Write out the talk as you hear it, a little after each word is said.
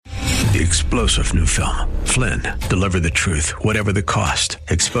the explosive new film, Flynn, deliver the truth, whatever the cost,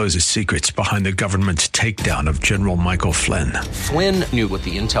 exposes secrets behind the government's takedown of General Michael Flynn. Flynn knew what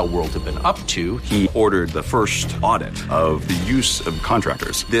the intel world had been up to. He ordered the first audit of the use of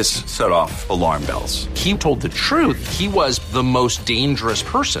contractors. This set off alarm bells. He told the truth. He was the most dangerous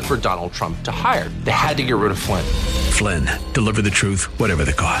person for Donald Trump to hire. They had to get rid of Flynn. Flynn, deliver the truth, whatever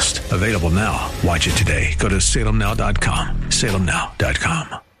the cost. Available now. Watch it today. Go to salemnow.com.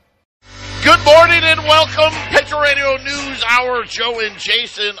 salemnow.com. Good morning and welcome. Patriot Radio News Hour. Joe and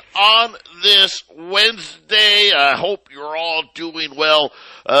Jason on this Wednesday. I hope you're all doing well.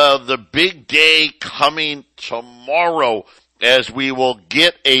 The big day coming tomorrow as we will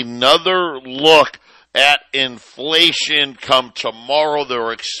get another look at inflation come tomorrow.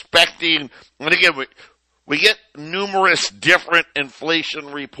 They're expecting, and again, we get numerous different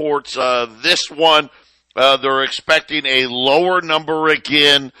inflation reports. This one, they're expecting a lower number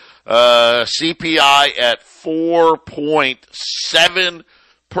again. CPI at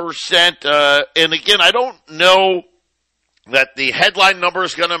 4.7%. And again, I don't know that the headline number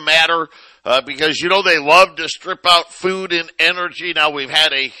is going to matter, because, you know, they love to strip out food and energy. Now, we've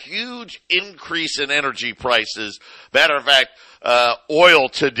had a huge increase in energy prices. Matter of fact, oil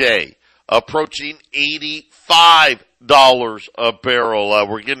today approaching $85 a barrel.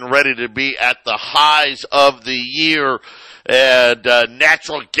 We're getting ready to be at the highs of the year. And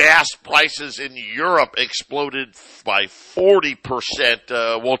natural gas prices in Europe exploded by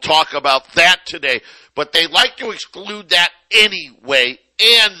 40%. We'll talk about that today. But they like to exclude that anyway.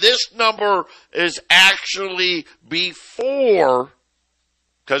 And this number is actually before,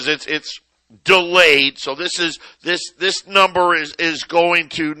 because it's delayed. So this number is going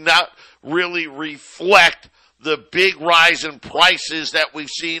to not really reflect the big rise in prices that we've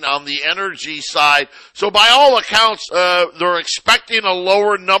seen on the energy side. So by all accounts, they're expecting a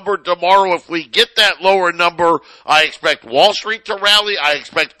lower number tomorrow. If we get that lower number, I expect Wall Street to rally. I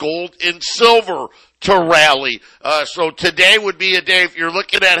expect gold and silver to rally. So today would be a day if you're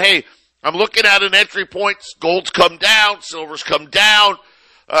looking at, hey, I'm looking at an entry point. Gold's come down, silver's come down.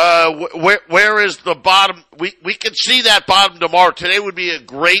 Where is the bottom? We can see that bottom tomorrow. Today would be a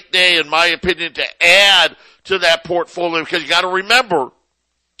great day, in my opinion, to add to that portfolio, because you got to remember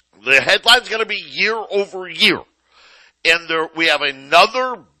the headline's going to be year over year, and we have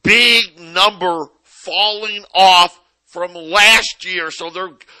another big number falling off from last year. So they're,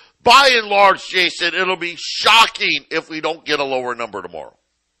 by and large, Jason, it'll be shocking if we don't get a lower number tomorrow.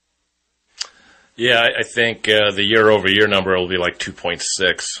 Yeah, I think the year-over-year number will be like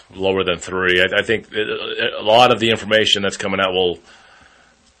 2.6, lower than 3. I think a lot of the information that's coming out will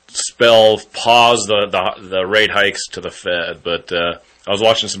pause the rate hikes to the Fed. But I was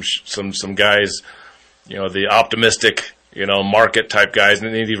watching some guys, you know, the optimistic, you know, market type guys,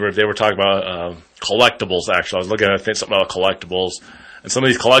 and they were talking about collectibles. Actually, I was looking at something about collectibles. And some of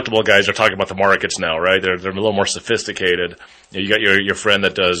these collectible guys are talking about the markets now, right? They're a little more sophisticated. You got your friend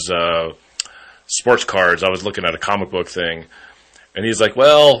that does sports cards. I was looking at a comic book thing, and he's like,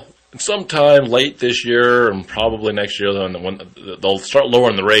 well, sometime late this year and probably next year, when they'll start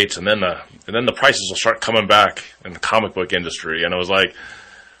lowering the rates, and then the prices will start coming back in the comic book industry. And I was like,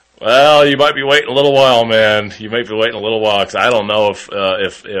 well, you might be waiting a little while, man. You might be waiting a little while, because I don't know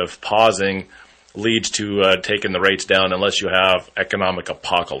if pausing leads to taking the rates down unless you have economic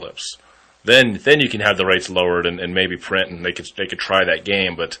apocalypse. Then you can have the rates lowered and maybe print, and they could try that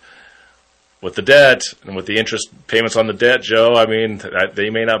game. But with the debt and with the interest payments on the debt, Joe, I mean, they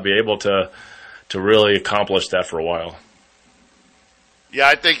may not be able to really accomplish that for a while. Yeah,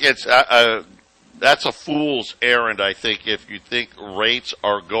 I think it's that's a fool's errand, I think, if you think rates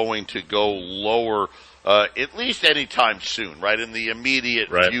are going to go lower, at least anytime soon, right, in the immediate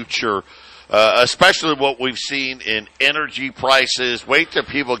future, especially what we've seen in energy prices. Wait till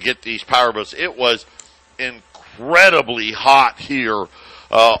people get these power bills. It was incredibly hot here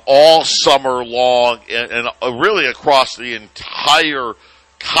all summer long, and really across the entire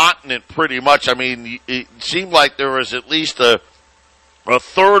continent pretty much. I mean, it seemed like there was at least a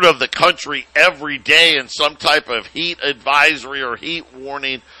third of the country every day in some type of heat advisory or heat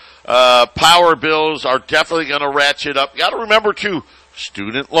warning. Power bills are definitely going to ratchet up. You got to remember, too,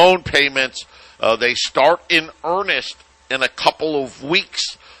 student loan payments, they start in earnest in a couple of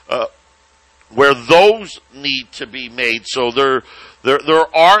weeks, where those need to be made. So there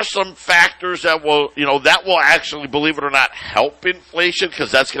are some factors that will actually, believe it or not, help inflation,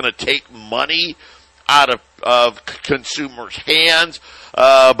 because that's going to take money out of consumers' hands.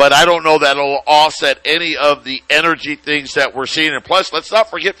 But I don't know that it'll offset any of the energy things that we're seeing. And plus, let's not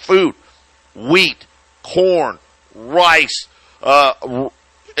forget food. Wheat, corn, rice,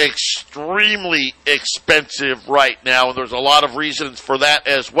 extremely expensive right now, and there's a lot of reasons for that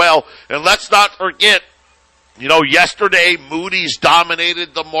as well. And let's not forget, yesterday Moody's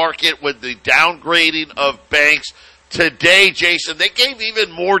dominated the market with the downgrading of banks. Today, Jason, they gave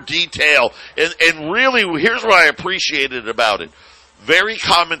even more detail. And really, here's what I appreciated about it. Very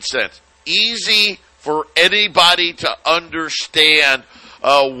common sense. Easy for anybody to understand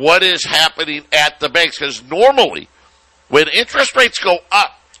what is happening at the banks. Because normally, when interest rates go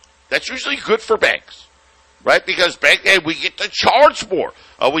up, that's usually good for banks, right? Because we get to charge more.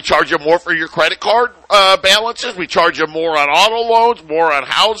 We charge you more for your credit card balances. We charge you more on auto loans, more on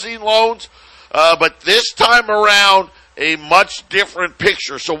housing loans. But this time around, a much different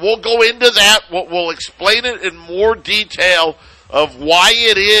picture. So we'll go into that. We'll explain it in more detail of why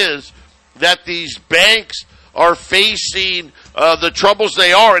it is that these banks are facing the troubles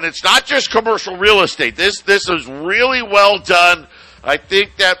they are. And it's not just commercial real estate. This is really well done. I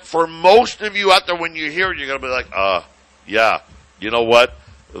think that for most of you out there, when you hear it, you're going to be like, yeah, you know what?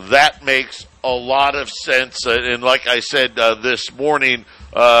 That makes a lot of sense. And like I said this morning,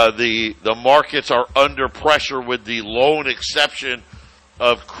 the markets are under pressure with the lone exception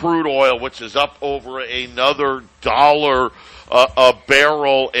of crude oil, which is up over another $1 a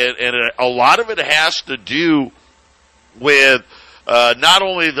barrel. And a lot of it has to do with not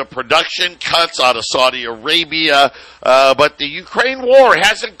only the production cuts out of Saudi Arabia, but the Ukraine war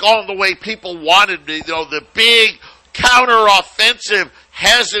hasn't gone the way people wanted. The big counteroffensive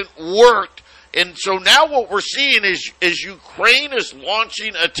hasn't worked. And so now what we're seeing is Ukraine is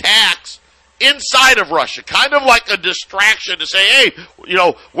launching attacks inside of Russia, kind of like a distraction to say, hey,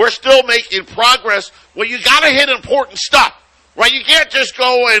 we're still making progress. Well, you got to hit important stuff, right? You can't just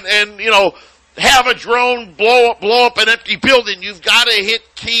go and have a drone blow up an empty building. You've got to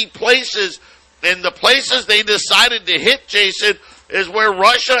hit key places. And the places they decided to hit, Jason, is where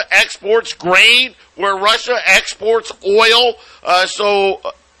Russia exports grain, where Russia exports oil. So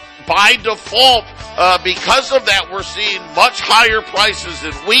by default, because of that, we're seeing much higher prices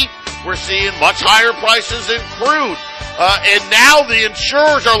in wheat. We're seeing much higher prices in crude. And now the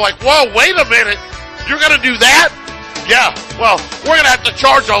insurers are like, whoa, wait a minute. You're going to do that? Yeah, well, we're going to have to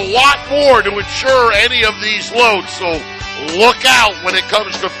charge a lot more to insure any of these loads. So look out when it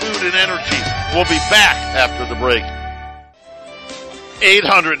comes to food and energy. We'll be back after the break.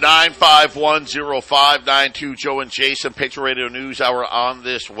 800-951-0592, Joe and Jason, Patriot Radio News Hour on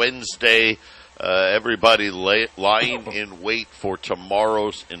this Wednesday. Everybody lying in wait for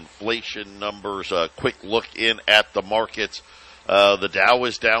tomorrow's inflation numbers. A quick look in at the markets. The Dow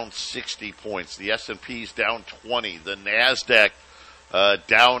is down 60 points. The S&P is down 20. The NASDAQ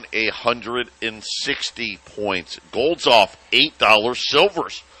down 160 points. Gold's off $8.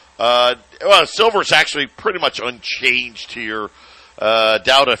 Silver's actually pretty much unchanged here.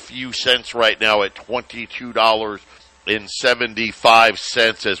 Down a few cents right now at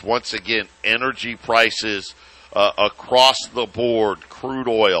 $22.75 as once again energy prices across the board, crude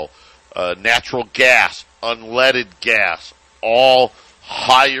oil, natural gas, unleaded gas, all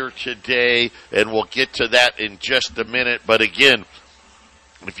higher today, and we'll get to that in just a minute. But again,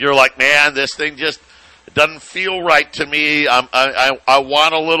 if you're like, man, this thing just doesn't feel right to me, I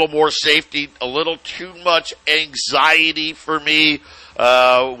want a little more safety, a little too much anxiety for me,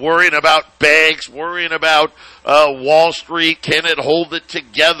 worrying about banks, worrying about Wall Street, can it hold it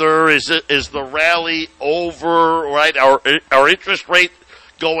together, is the rally over, right? Our interest rate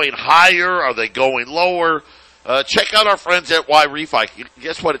going higher, are they going lower? Check out our friends at Y-Refi.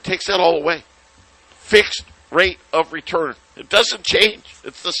 Guess what? It takes that all away. Fixed rate of return. It doesn't change.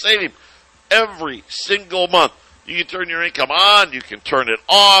 It's the same every single month. You can turn your income on. You can turn it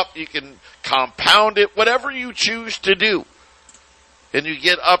off. You can compound it. Whatever you choose to do. And you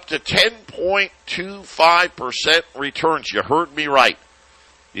get up to 10.25% returns. You heard me right.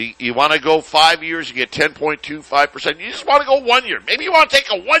 You want to go 5 years, you get 10.25%. You just want to go 1 year. Maybe you want to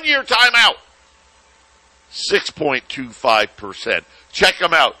take a 1 year timeout. 6.25%. Check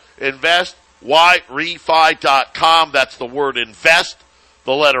them out. InvestYRefi.com. That's the word invest,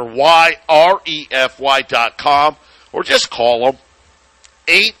 the letter Y, REFY.com. Or just call them.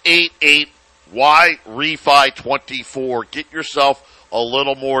 888-YREFI24. Get yourself a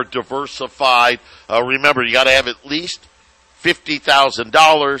little more diversified. Remember, you got to have at least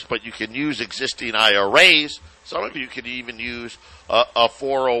 $50,000, but you can use existing IRAs. Some of you can even use a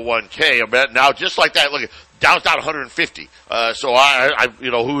 401k. Now, just like that, look, Dow's down 150. So I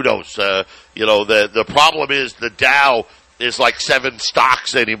who knows? The problem is the Dow is like 7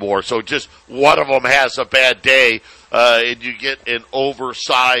 stocks anymore. So just one of them has a bad day, and you get an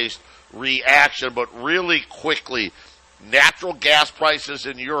oversized reaction. But really quickly, Natural gas prices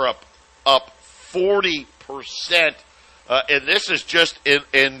in Europe up 40%. And this is just in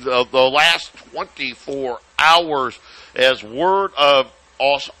the last 24 hours as word of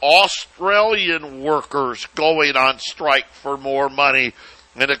Australian workers going on strike for more money.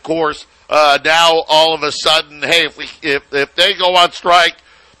 And, of course, now all of a sudden, hey, if they go on strike,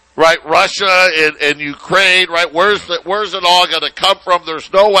 right, Russia and Ukraine, right, where's it all going to come from?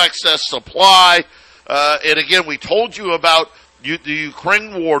 There's no excess supply. And, again, we told you about the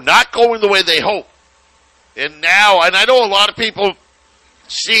Ukraine war not going the way they hoped. And now, and I know a lot of people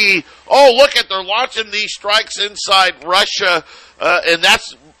see, oh, look at, they're launching these strikes inside Russia, and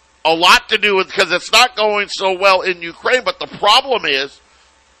that's a lot to do with, because it's not going so well in Ukraine, but the problem is,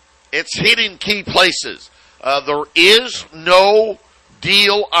 it's hitting key places. There is no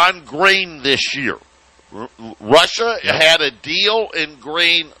deal on grain this year. Russia had a deal in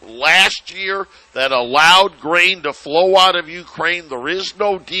grain last year that allowed grain to flow out of Ukraine. There is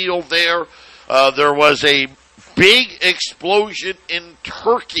no deal there. There was a big explosion in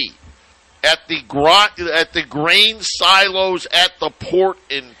Turkey at the grain silos at the port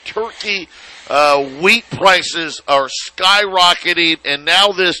in Turkey. Wheat prices are skyrocketing, and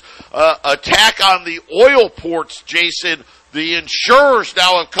now this attack on the oil ports, Jason, the insurers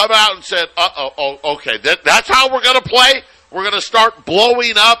now have come out and said, okay, that's how we're going to play? We're going to start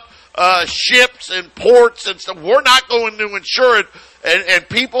blowing up ships and ports and stuff. We're not going to insure it. And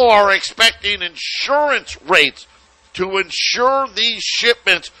people are expecting insurance rates to insure these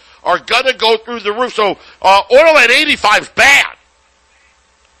shipments are going to go through the roof. So oil at 85 is bad.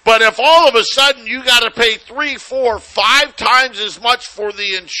 But if all of a sudden you got to pay 3, 4, 5 times as much for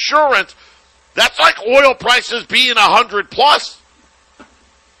the insurance, that's like oil prices being 100 plus.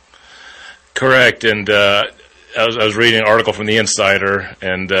 Correct. And I was reading an article from the Insider,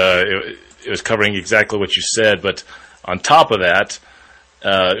 and it was covering exactly what you said. But on top of that,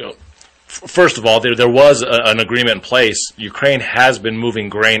 first of all, there was an agreement in place. Ukraine has been moving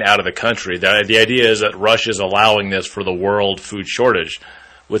grain out of the country. The idea is that Russia is allowing this for the world food shortage.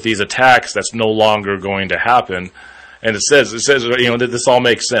 With these attacks, that's no longer going to happen. And it says that this all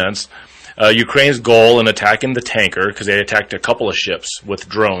makes sense. Ukraine's goal in attacking the tanker, because they attacked a couple of ships with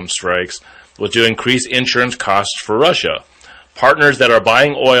drone strikes, was to increase insurance costs for Russia. Partners that are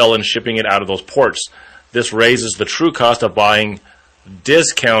buying oil and shipping it out of those ports. This raises the true cost of buying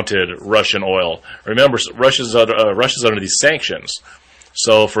discounted Russian oil. Remember, Russia's under these sanctions.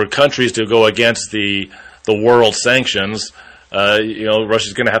 So for countries to go against the world sanctions,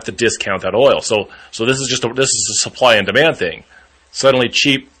 Russia's going to have to discount that oil. So this is a supply and demand thing. Suddenly,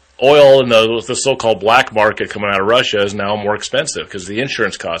 cheap oil in the so-called black market coming out of Russia is now more expensive because of the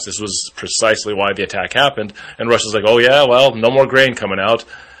insurance costs. This was precisely why the attack happened. And Russia's like, oh yeah, well, no more grain coming out.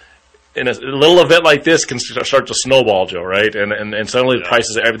 And a little event like this can start to snowball, Joe, right? And suddenly the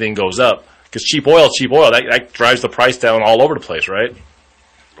prices of everything goes up because cheap oil, that drives the price down all over the place, right?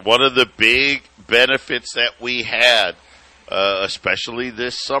 One of the big benefits that we had, especially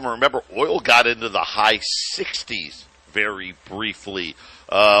this summer, remember, oil got into the high 60s very briefly.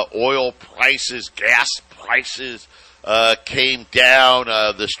 Oil prices, gas prices came down.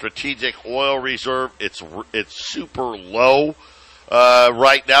 The strategic oil reserve, it's super low.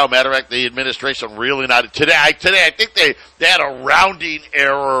 Right now, matter of fact, the administration really not today. I think they had a rounding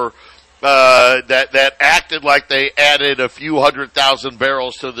error that acted like they added a few 100,000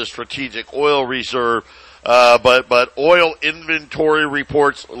 barrels to the strategic oil reserve. But oil inventory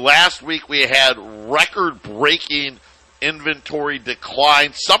reports last week we had record-breaking inventory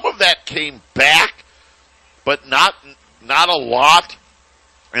decline. Some of that came back, but not a lot.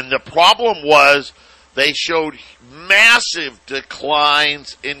 And the problem was, they showed massive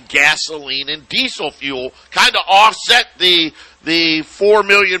declines in gasoline and diesel fuel, kind of offset the 4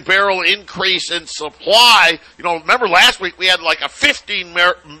 million barrel increase in supply. Remember last week we had like a 15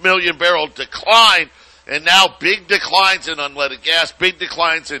 million barrel decline, and now big declines in unleaded gas, big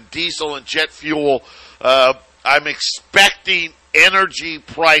declines in diesel and jet fuel. I'm expecting energy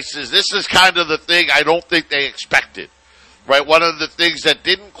prices. This is kind of the thing I don't think they expected. Right, one of the things that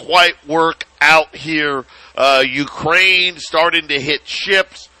didn't quite work out here, Ukraine starting to hit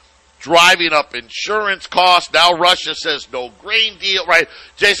ships, driving up insurance costs. Now Russia says no grain deal, right,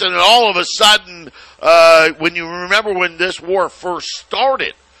 Jason? And all of a sudden, when you remember when this war first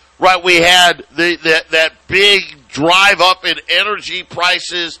started, right, we had that big drive up in energy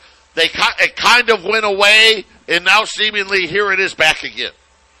prices. It kind of went away, and now seemingly here it is back again.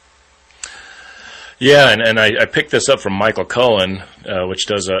 Yeah, and I picked this up from Michael Cohen, which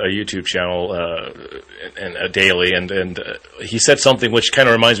does a YouTube channel and daily, and he said something which kind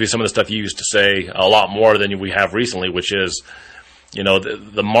of reminds me of some of the stuff you used to say a lot more than we have recently, which is,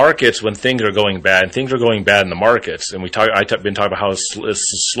 the markets, when things are going bad, and things are going bad in the markets, and I've been talking about how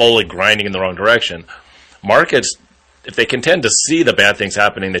it's slowly grinding in the wrong direction. Markets, if they can tend to see the bad things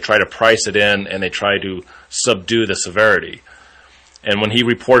happening, they try to price it in, and they try to subdue the severity. And when he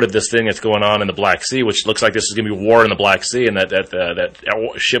reported this thing that's going on in the Black Sea, which looks like this is going to be war in the Black Sea, and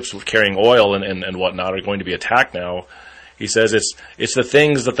that ships carrying oil and whatnot are going to be attacked now, he says it's the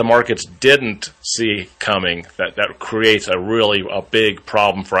things that the markets didn't see coming that creates a big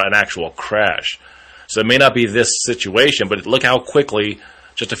problem for an actual crash. So it may not be this situation, but look how quickly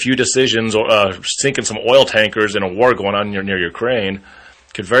just a few decisions, sinking some oil tankers in a war going on near Ukraine,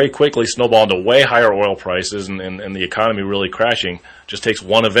 could very quickly snowball into way higher oil prices and the economy really crashing. Just takes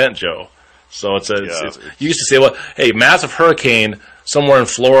one event, Joe. So you used to say, well, hey, massive hurricane somewhere in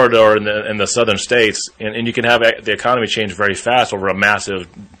Florida or in the southern states, and you can have the economy change very fast over a massive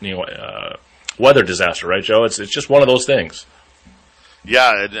weather disaster, right, Joe? It's just one of those things.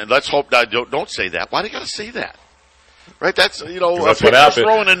 Yeah, and let's hope not. Don't say that. Why do you got to say that? Right, that's that's a pitcher's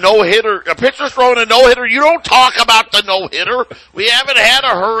throwing a no-hitter. A pitcher's throwing a no-hitter. You don't talk about the no-hitter. We haven't had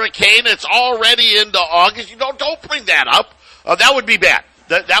a hurricane. It's already into August. You don't bring that up. That would be bad.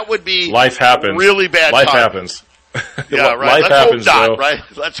 That would be life happens. Really bad. Life time. Happens. Yeah, right. Life Let's happens, hope not. Joe.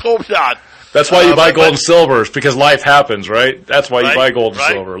 Right. Let's hope not. That's why you buy gold and silver, because life happens, right? That's why you buy gold and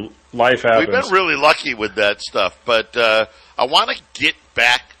silver. Life happens. We've been really lucky with that stuff, but I want to get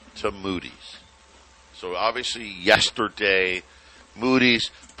back to Moody's. So obviously yesterday, Moody's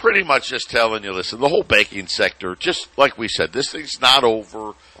pretty much just telling you, listen, the whole banking sector, just like we said, this thing's not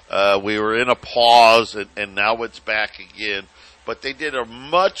over. We were in a pause, and now it's back again. But they did a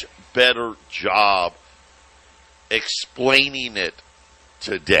much better job explaining it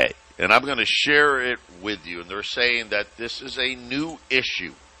today. And I'm going to share it with you. And they're saying that this is a new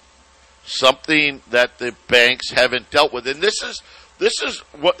issue, something that the banks haven't dealt with. And this is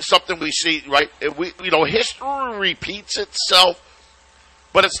something we see, right? History repeats itself,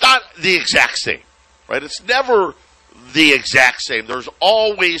 but it's not the exact same, right? It's never the exact same. There's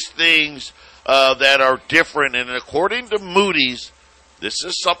always things that are different, and according to Moody's, this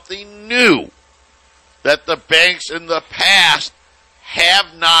is something new that the banks in the past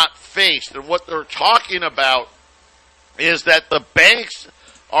have not faced. And what they're talking about is that the banks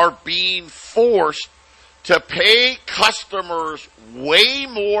are being forced to pay customers way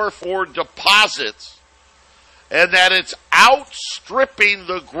more for deposits, and that it's outstripping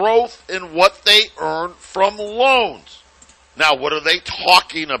the growth in what they earn from loans. Now, what are they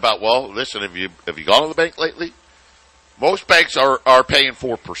talking about? Well, listen, have you gone to the bank lately? Most banks are paying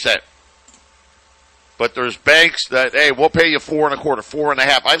 4%. But there's banks that, hey, we'll pay you 4.25%,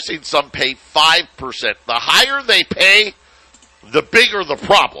 4.5%. I've seen some pay 5%. The higher they pay, the bigger the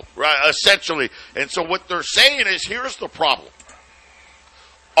problem, right? Essentially. And so what they're saying is, here's the problem.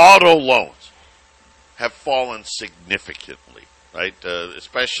 Auto loans have fallen significantly, right?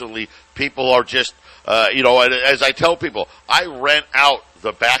 Especially people are just, as I tell people, I rent out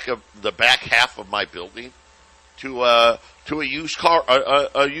the back half of my building to a used car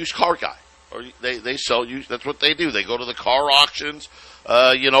guy. Or they sell used. That's what they do. They go to the car auctions.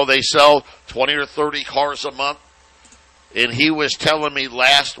 They sell 20 or 30 cars a month. And he was telling me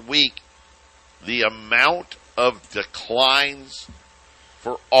last week the amount of declines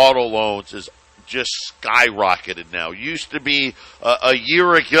for auto loans is just skyrocketed now. Used to be a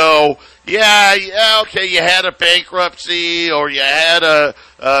year ago, okay, you had a bankruptcy, or you had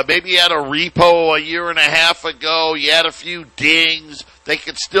maybe you had a repo a year and a half ago, you had a few dings, they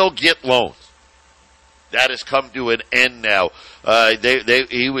could still get loans. That has come to an end now.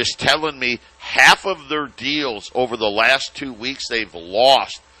 He was telling me half of their deals over the last 2 weeks they've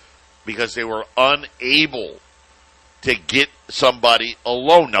lost because they were unable to get somebody a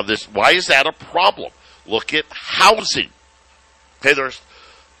loan. Now, why is that a problem? Look at housing. Okay,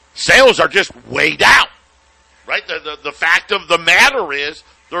 sales are just way down, right? The fact of the matter is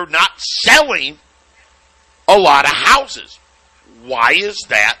they're not selling a lot of houses. Why is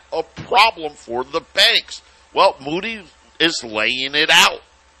that a problem for the banks? Well, Moody's is laying it out.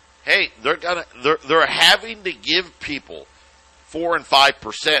 Hey, they're having to give people 4% and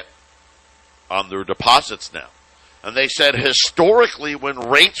 5% on their deposits now. And they said historically when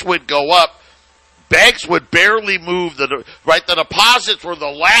rates would go up, banks would barely move the deposits were the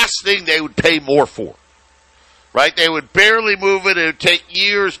last thing they would pay more for. Right? They would barely move it. It would take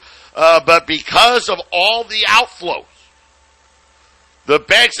years. But because of all the outflows, The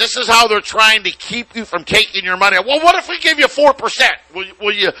banks, this is how they're trying to keep you from taking your money out. Well, what if we give you 4%?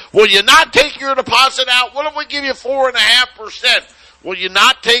 Will you not take your deposit out? What if we give you 4.5%? Will you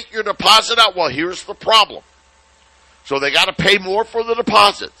not take your deposit out? Well, here's the problem. So they got to pay more for the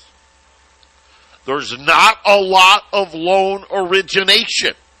deposits. There's not a lot of loan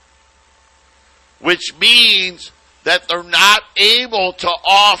origination, which means that they're not able to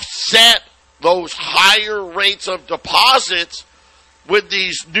offset those higher rates of deposits with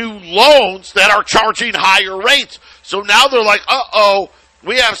these new loans that are charging higher rates. So now they're like,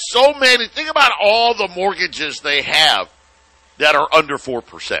 we have so many. Think about all the mortgages they have that are under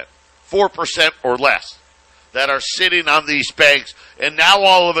 4%, 4% or less, that are sitting on these banks. And now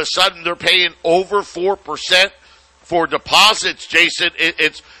all of a sudden they're paying over 4% for deposits, Jason.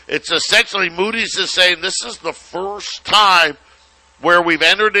 It's essentially Moody's is saying this is the first time where we've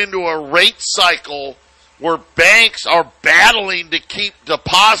entered into a rate cycle where banks are battling to keep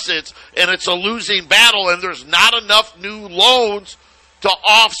deposits, and it's a losing battle, and there's not enough new loans to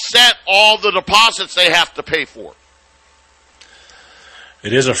offset all the deposits they have to pay for.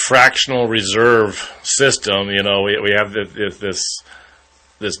 It is a fractional reserve system. You know, we have this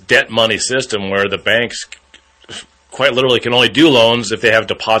debt money system where the banks quite literally can only do loans if they have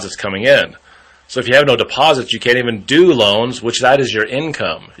deposits coming in. So if you have no deposits, you can't even do loans, which that is your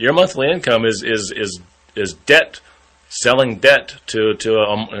income. Your monthly income is debt, selling debt to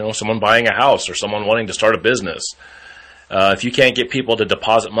someone buying a house or someone wanting to start a business. If you can't get people to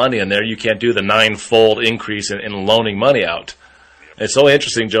deposit money in there, you can't do the ninefold increase in loaning money out. It's so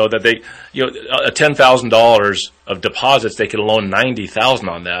interesting, Joe, that they, $10,000 of deposits, they could loan $90,000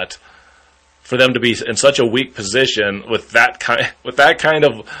 on that. For them to be in such a weak position with that kind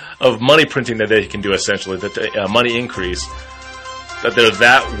of money printing that they can do, essentially, that money increase, that they're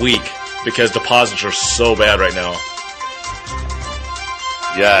that weak because deposits are so bad right now.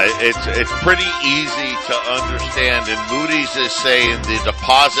 Yeah, it's pretty easy to understand, and Moody's is saying the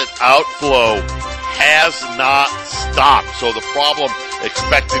deposit outflow has not stopped, so the problem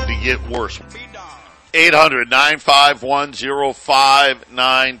expected to get worse.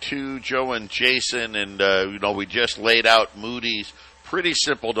 800-951-0592, Joe and Jason, and we just laid out Moody's. Pretty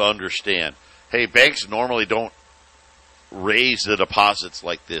simple to understand. Hey, banks normally don't raise the deposits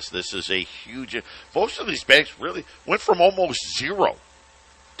like this. This is a huge. Most of these banks really went from almost 0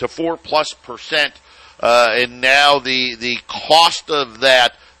 to 4+%, and now the cost of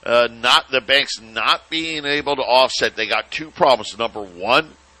that, not the banks not being able to offset. They got two problems. Number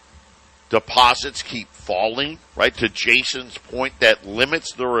one, deposits keep falling, right? To Jason's point, that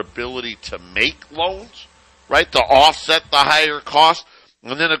limits their ability to make loans, right? To offset the higher cost.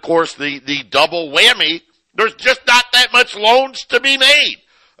 And then, of course, the double whammy, there's just not that much loans to be made.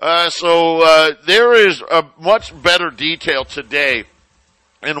 So there is a much better detail today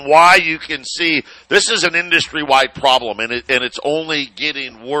and why you can see this is an industry-wide problem, and it's only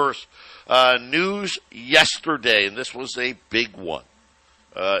getting worse. News yesterday, and this was a big one,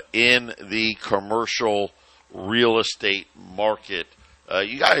 in the commercial real estate market.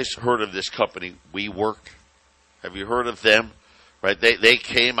 You guys heard of this company, WeWork? Have you heard of them? Right? They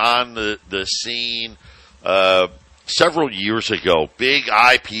came on the scene several years ago. Big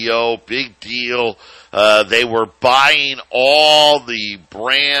IPO, big deal. They were buying all the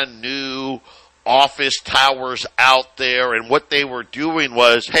brand new office towers out there, and what they were doing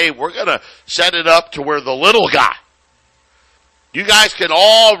was, hey, we're going to set it up to where the little guy, you guys can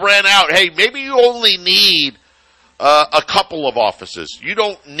all rent out. Hey, maybe you only need a couple of offices. You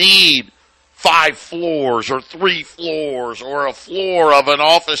don't need 5 floors or 3 floors or a floor of an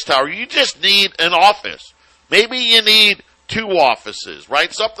office tower. You just need an office. Maybe you need 2 offices,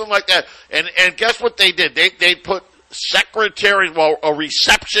 right? Something like that. And guess what they did? They put secretaries, a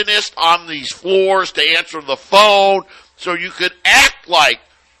receptionist on these floors to answer the phone so you could act like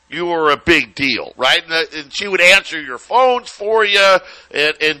you were a big deal, right? And she would answer your phones for you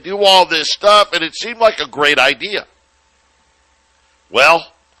and do all this stuff, and it seemed like a great idea.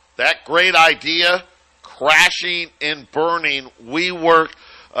 Well, that great idea, crashing and burning. WeWork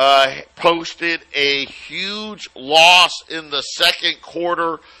posted a huge loss in the second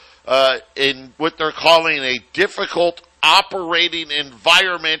quarter in what they're calling a difficult operating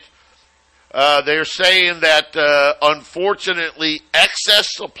environment. They're saying that, unfortunately,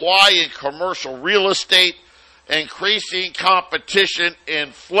 excess supply in commercial real estate, increasing competition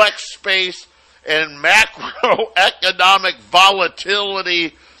in flex space, and macroeconomic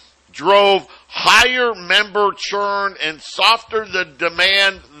volatility drove higher member churn and softer the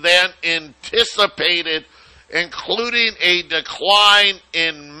demand than anticipated, including a decline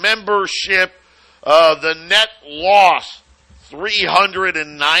in membership. The net loss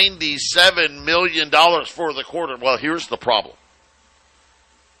 $397 million for the quarter. Well, here's the problem.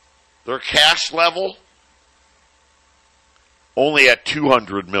 Their cash level only at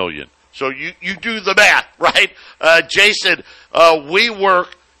 $200 million. So you do the math, right? Jason, WeWork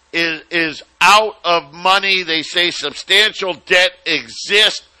is out of money. They say substantial debt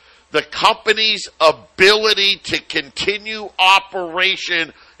exists. The company's ability to continue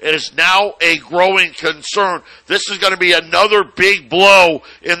operation is now a growing concern. This is going to be another big blow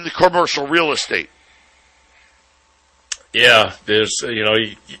in the commercial real estate. Yeah, there's,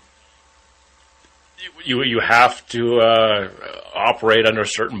 you have to operate under a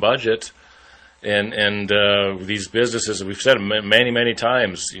certain budget, and these businesses, we've said many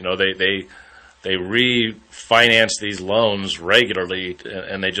times, they refinance these loans regularly,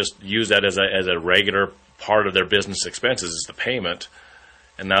 and they just use that as a regular part of their business expenses is the payment.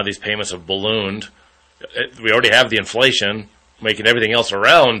 And now these payments have ballooned. We already have the inflation making everything else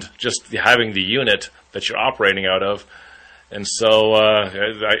around just having the unit that you're operating out of. And so,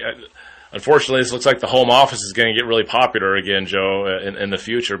 unfortunately, this looks like the home office is going to get really popular again, Joe, in the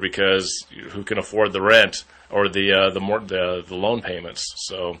future, because who can afford the rent or the loan payments?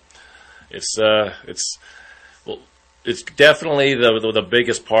 So it's definitely the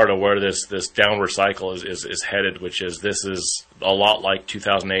biggest part of where this downward cycle is headed, which is this is a lot like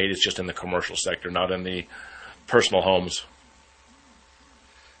 2008. It's just in the commercial sector, not in the personal homes.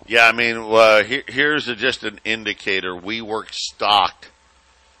 Yeah, I mean, here's just an indicator. WeWork stock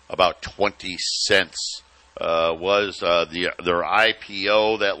about 20 cents was their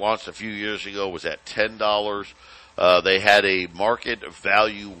IPO that launched a few years ago was at $10. They had a market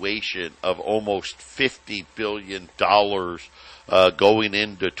valuation of almost $50 billion going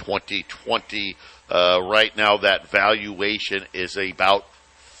into 2020. Right now, that valuation is about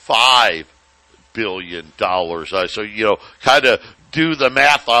 $5 billion. So, kind of do the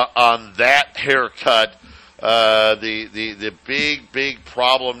math on that haircut. The big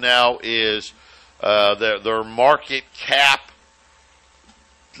problem now is their market cap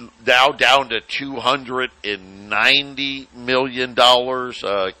now down to $290 million,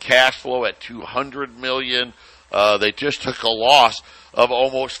 cash flow at $200 million. They just took a loss of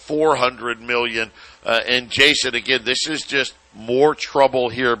almost $400 million. And Jason, again, this is just more trouble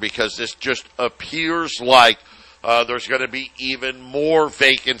here because this just appears like there's going to be even more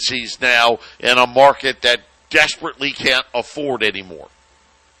vacancies now in a market that desperately can't afford anymore.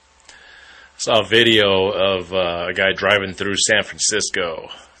 I saw a video of a guy driving through San Francisco.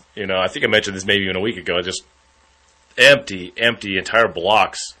 I think I mentioned this maybe even a week ago. Just empty entire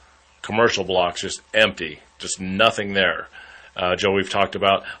blocks, commercial blocks, just empty, just nothing there. Joe, we talked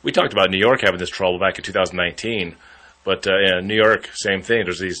about New York having this trouble back in 2019, but in New York, same thing.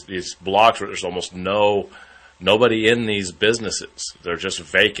 There's these blocks where there's almost nobody in these businesses. They're just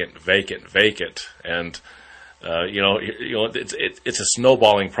vacant, and it's a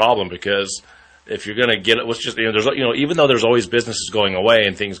snowballing problem because if you're going to get it, there's even though there's always businesses going away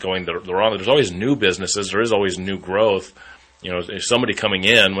and things going the wrong, there's always new businesses. There is always new growth. If somebody coming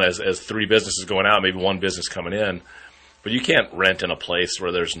in as three businesses going out, maybe one business coming in, but you can't rent in a place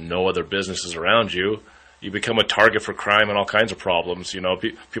where there's no other businesses around you. You become a target for crime and all kinds of problems.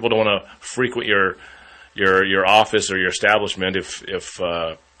 People don't want to frequent your office or your establishment if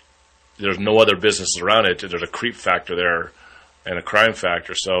there's no other businesses around it. There's a creep factor there and a crime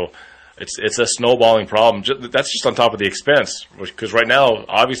factor. So it's a snowballing problem. That's just on top of the expense, because right now,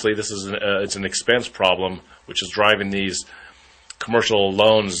 obviously, this is it's an expense problem, which is driving these commercial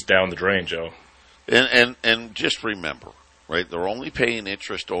loans down the drain, Joe. And just remember, right? They're only paying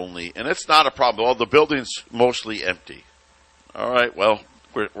interest only, and it's not a problem. Well, the building's mostly empty. All right. Well,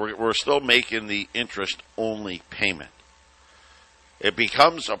 we're still making the interest only payment. It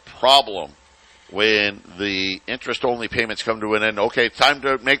becomes a problem when the interest-only payments come to an end. Okay, time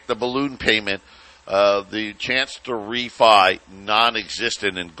to make the balloon payment. The chance to refi,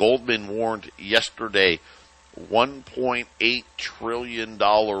 non-existent. And Goldman warned yesterday, $1.8 trillion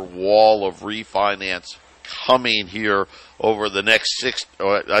wall of refinance coming here over the next 6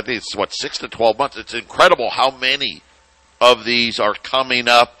 to 12 months. It's incredible how many of these are coming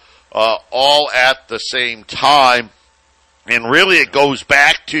up all at the same time. And really it goes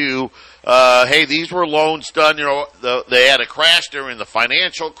back to hey, these were loans done, they had a crash during the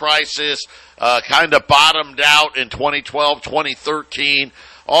financial crisis, kind of bottomed out in 2012, 2013.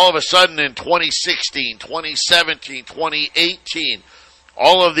 All of a sudden in 2016, 2017, 2018,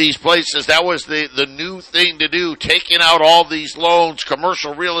 all of these places, that was the new thing to do, taking out all these loans,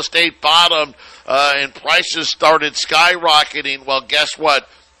 commercial real estate bottomed, and prices started skyrocketing. Well, guess what?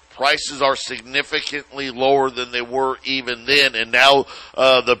 prices are significantly lower than they were even then, and now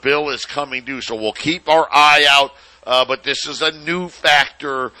the bill is coming due. So we'll keep our eye out. But this is a new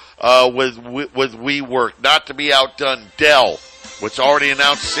factor with WeWork. Not to be outdone, Dell, which already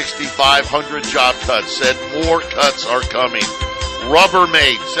announced 6,500 job cuts, said more cuts are coming.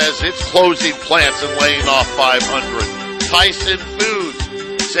 Rubbermaid says it's closing plants and laying off 500. Tyson Foods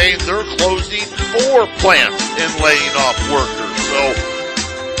saying they're closing 4 plants and laying off workers. So,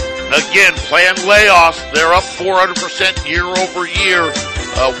 again, planned layoffs, they're up 400% year over year.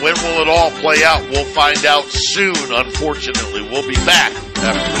 When will it all play out? We'll find out soon, unfortunately. We'll be back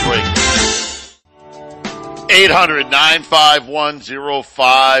after the break.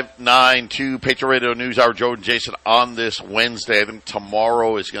 800-951-0592. Patriot Radio News Hour, Joe and Jason on this Wednesday. I think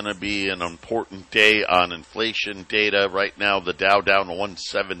tomorrow is going to be an important day on inflation data. Right now, the Dow down to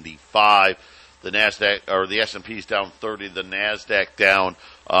 175. The NASDAQ, or the S&P's down 30. The NASDAQ down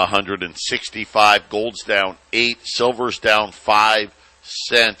 165. Gold's down 8. Silver's down 5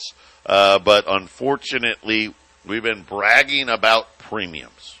 cents. But unfortunately, we've been bragging about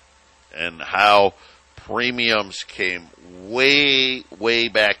premiums and how premiums came way, way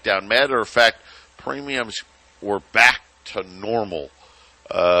back down. Matter of fact, premiums were back to normal.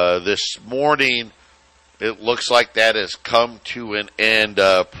 This morning, it looks like that has come to an end.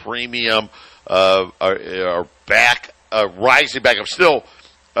 Premium are back, rising back. I'm still,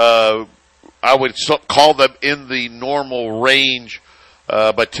 I would call them in the normal range.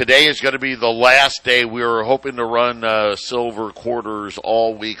 But today is going to be the last day. We were hoping to run silver quarters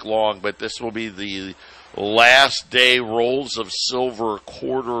all week long, but this will be the last day. Rolls of silver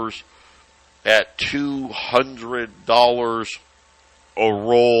quarters at $200 a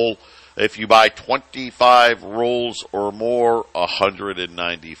roll. If you buy 25 rolls or more,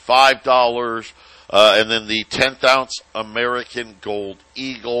 $195. And then the 10th ounce American Gold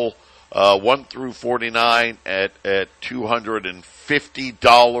Eagle, 1 through 49 at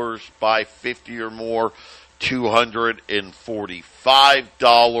 $250. Buy 50 or more,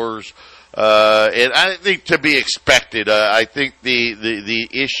 $245. And I think to be expected. I think the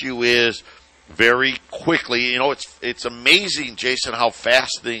issue is very quickly. You know, it's amazing, Jason, how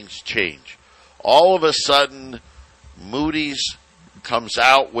fast things change. All of a sudden, Moody's comes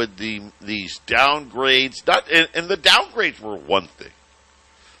out with these downgrades. And the downgrades were one thing,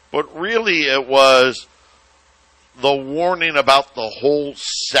 but really it was the warning about the whole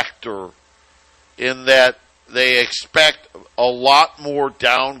sector, in that they expect a lot more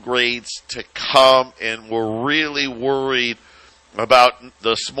downgrades to come, and we're really worried about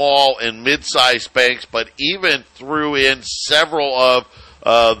the small and mid-sized banks, but even threw in several of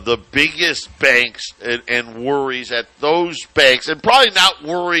the biggest banks and worries at those banks, and probably not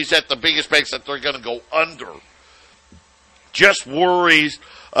worries at the biggest banks that they're going to go under, just worries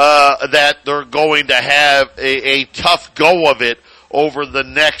that they're going to have a tough go of it over the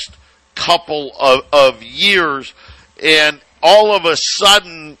next couple of years. And all of a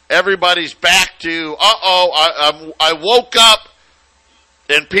sudden, everybody's back to, I woke up,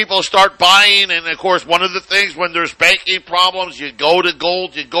 and people start buying. And, of course, one of the things when there's banking problems, you go to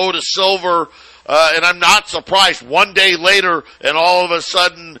gold, you go to silver. And I'm not surprised. One day later, and all of a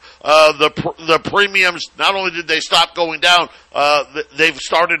sudden, the premiums, not only did they stop going down, they've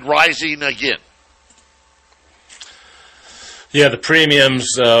started rising again. Yeah, the premiums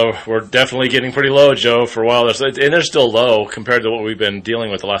were definitely getting pretty low, Joe, for a while. And they're still low compared to what we've been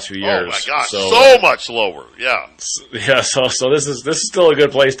dealing with the last few years. Oh, my gosh, so much lower, yeah. Yeah, so this is still a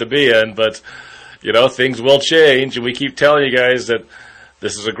good place to be in, but, you know, things will change, and we keep telling you guys that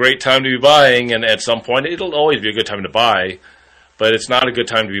this is a great time to be buying, and at some point it'll always be a good time to buy, but it's not a good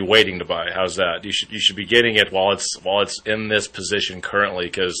time to be waiting to buy. How's that? You should be getting it while it's in this position currently,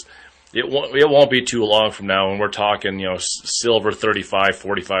 because it won't be too long from now when we're talking, you know, silver $35,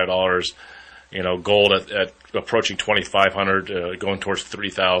 $45, you know, gold at approaching 2,500, going towards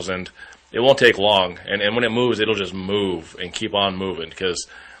 3,000. It won't take long, and when it moves, it'll just move and keep on moving, because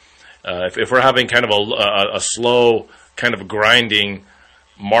if we're having kind of a slow kind of grinding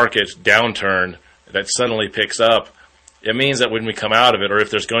market downturn that suddenly picks up, it means that when we come out of it, or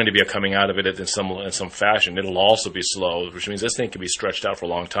if there's going to be a coming out of it in some fashion, it'll also be slow, which means this thing could be stretched out for a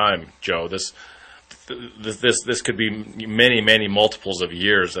long time, Joe. This could be many multiples of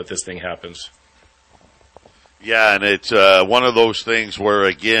years that this thing happens. Yeah, and it's one of those things where,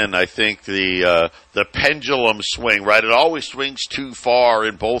 again, I think the pendulum swing, right? It always swings too far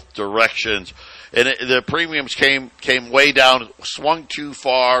in both directions. And the premiums came way down, swung too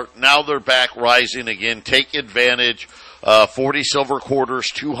far. Now they're back rising again. Take advantage. 40 silver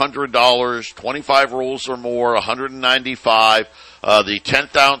quarters, $200, 25 rolls or more, $195. The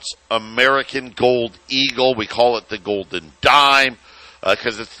 10th ounce American Gold Eagle, we call it the Golden Dime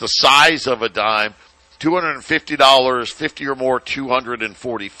because it's the size of a dime. $250, 50 or more,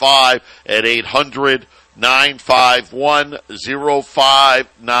 $245 at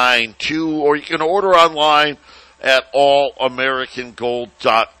 800-951-0592, or you can order online at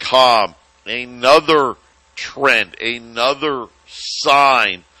allamericangold.com. Another trend, another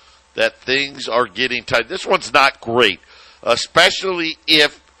sign that things are getting tight. This one's not great, especially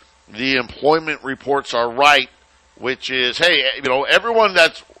if the employment reports are right, which is, hey, everyone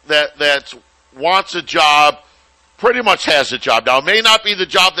that's wants a job pretty much has a job. Now, it may not be the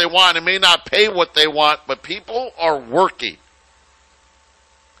job they want, it may not pay what they want, but people are working.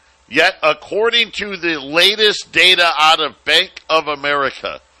 Yet, according to the latest data out of Bank of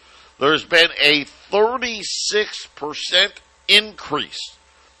America, there's been a 36% increase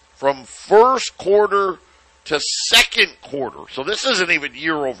from first quarter to second quarter. So this isn't even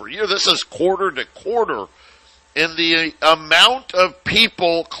year over year. This is quarter to quarter in the amount of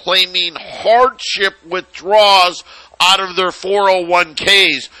people claiming hardship withdrawals out of their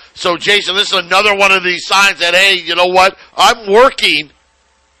 401ks. So, Jason, this is another one of these signs that, hey, you know what? I'm working,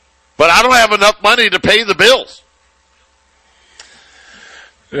 but I don't have enough money to pay the bills.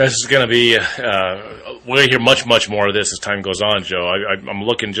 This is going to be, we're going to hear much, much more of this as time goes on, Joe. I'm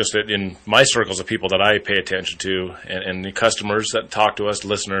looking just at, in my circles of people that I pay attention to and the customers that talk to us,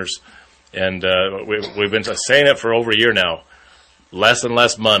 listeners, and we've been saying it for over a year now. Less and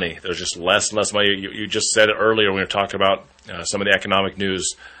less money. There's just less and less money. You just said it earlier when we were talking about some of the economic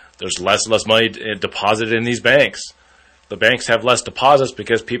news. There's less and less money deposited in these banks. The banks have less deposits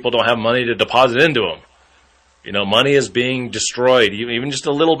because people don't have money to deposit into them. Money is being destroyed, even just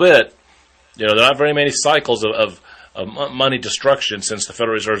a little bit. There are not very many cycles of money destruction since the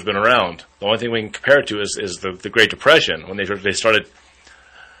Federal Reserve has been around. The only thing we can compare it to is the Great Depression, when they started,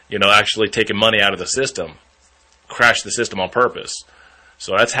 actually taking money out of the system, crashed the system on purpose.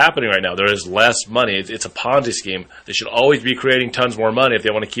 So that's happening right now. There is less money. It's a Ponzi scheme. They should always be creating tons more money if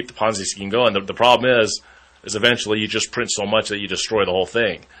they want to keep the Ponzi scheme going. The problem is eventually you just print so much that you destroy the whole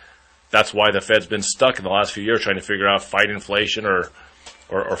thing. That's why the Fed's been stuck in the last few years trying to figure out fight inflation or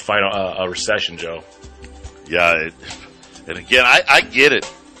fight a recession, Joe. Yeah, and again, I get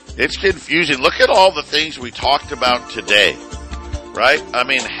it. It's confusing. Look at all the things we talked about today, right? I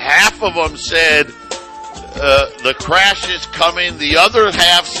mean, half of them said the crash is coming. The other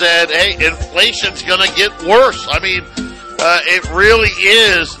half said, hey, inflation's going to get worse. I mean, it really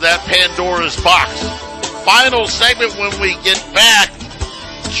is that Pandora's box. Final segment when we get back.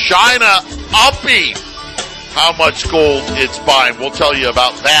 China upping how much gold it's buying. We'll tell you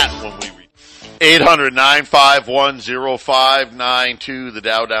about that when we reach 800-951-0592. The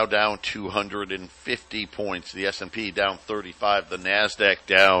Dow down 250 points. The S&P down 35. The NASDAQ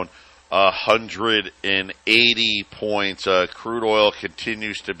down 180 points. Crude oil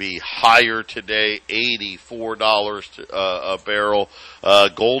continues to be higher today, $84 a barrel.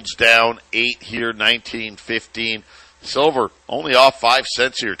 Gold's down 8 here, 19.15. Silver only off 5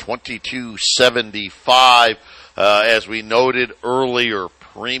 cents here, $22.75. As we noted earlier,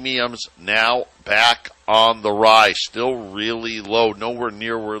 premiums now back on the rise. Still really low, nowhere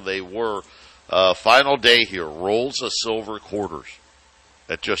near where they were. Final day here, rolls of silver quarters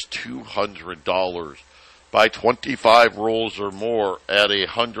at just $200. Buy 25 rolls or more at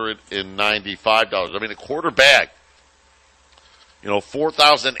 $195. I mean, a quarter bag.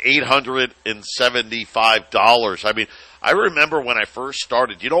 $4,875. I mean, I remember when I first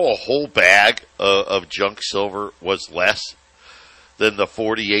started, a whole bag of junk silver was less than the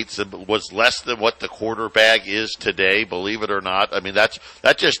 48s, was less than what the quarter bag is today, believe it or not. I mean, that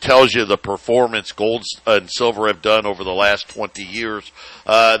just tells you the performance gold and silver have done over the last 20 years.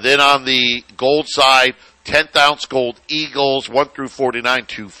 Then on the gold side, 10th ounce gold Eagles, 1 through 49,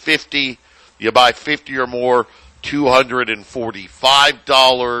 $250. You buy 50 or more,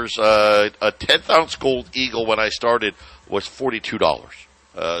 $245. A 10th ounce gold Eagle when I started was $42.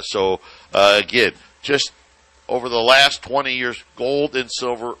 Again, just over the last 20 years, gold and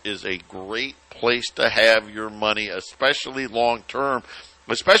silver is a great place to have your money, especially long term,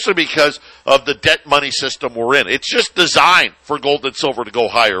 especially because of the debt money system we're in. It's just designed for gold and silver to go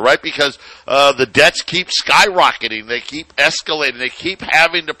higher, right? Because the debts keep skyrocketing. They keep escalating. They keep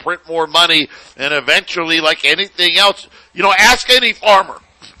having to print more money. And eventually, like anything else, ask any farmer,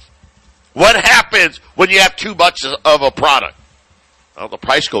 what happens when you have too much of a product? Well, the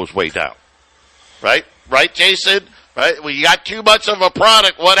price goes way down, right? Right, Jason? Right? When you got too much of a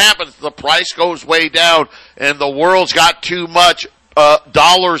product, what happens? The price goes way down, and the world's got too much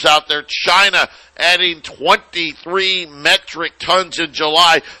dollars out there. China adding 23 metric tons in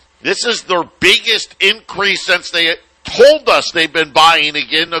July. This is their biggest increase since they told us they've been buying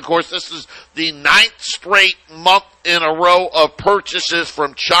again. Of course, this is the 9th straight month in a row of purchases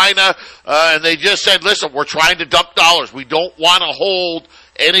from China. And they just said, listen, we're trying to dump dollars. We don't want to hold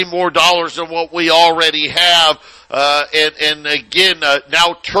any more dollars than what we already have. And again,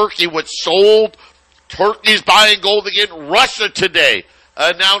 now Turkey, what's sold, Turkey's buying gold again. Russia today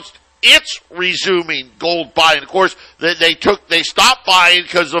announced it's resuming gold buying. Of course, they stopped buying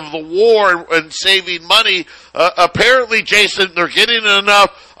because of the war and saving money. Apparently, Jason, they're getting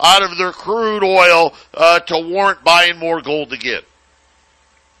enough out of their crude oil to warrant buying more gold again.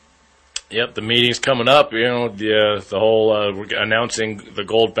 Yep, the meeting's coming up. You know, the whole announcing the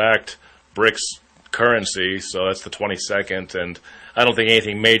gold-backed BRICS currency. So that's the 22nd, and I don't think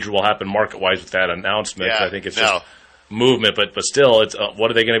anything major will happen market-wise with that announcement. Yeah, I think it's just movement, but still, it's what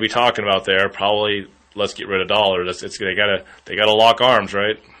are they going to be talking about there? Probably let's get rid of dollars. They gotta lock arms,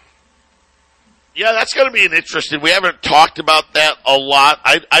 right? Yeah, that's going to be an interesting. We haven't talked about that a lot.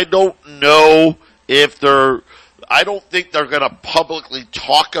 I don't know if they're. I don't think they're going to publicly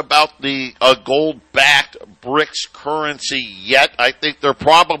talk about the gold-backed BRICS currency yet. I think they're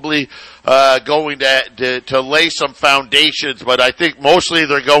probably going to lay some foundations, but I think mostly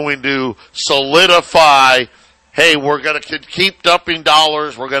they're going to solidify. Hey, we're going to keep dumping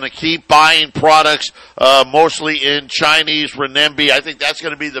dollars. We're going to keep buying products, mostly in Chinese renminbi. I think that's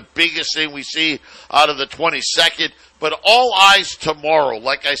going to be the biggest thing we see out of the 22nd. But all eyes tomorrow.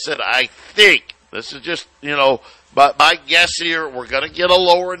 Like I said, I think this is just, but my guess here, we're going to get a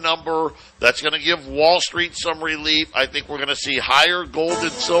lower number. That's going to give Wall Street some relief. I think we're going to see higher gold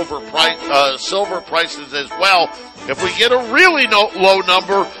and silver prices as well. If we get a really low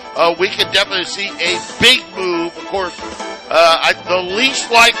number, we can definitely see a big move. Of course, the least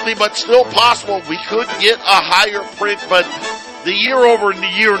likely but still possible, we could get a higher print, but the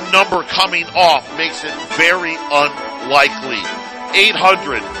year-over-year number coming off makes it very unlikely.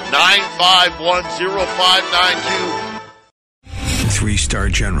 800-951-0592. 3-star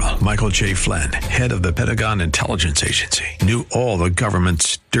General Michael J. Flynn, head of the Pentagon Intelligence Agency, knew all the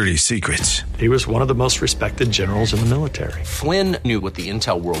government's dirty secrets. He was one of the most respected generals in the military. Flynn knew what the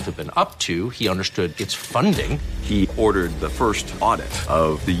intel world had been up to. He understood its funding. He ordered the first audit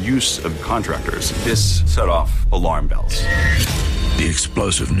of the use of contractors. This set off alarm bells. The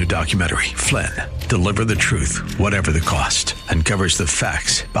explosive new documentary, Flynn, Deliver the Truth, Whatever the Cost, uncovers the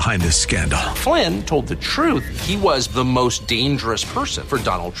facts behind this scandal. Flynn told the truth. He was the most dangerous person for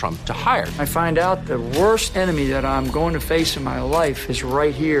Donald Trump to hire. I find out the worst enemy that I'm going to face in my life is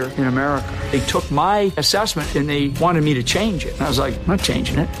right here in America. They took my assessment and they wanted me to change it. And I was like, I'm not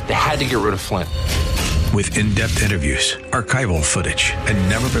changing it. They had to get rid of Flynn. With in-depth interviews, archival footage, and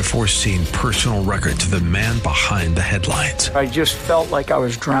never-before-seen personal records of the man behind the headlines. I just felt like I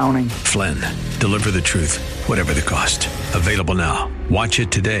was drowning. Flynn, Deliver the Truth, Whatever the Cost. Available now. Watch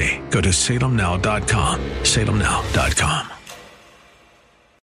it today. Go to salemnow.com. salemnow.com.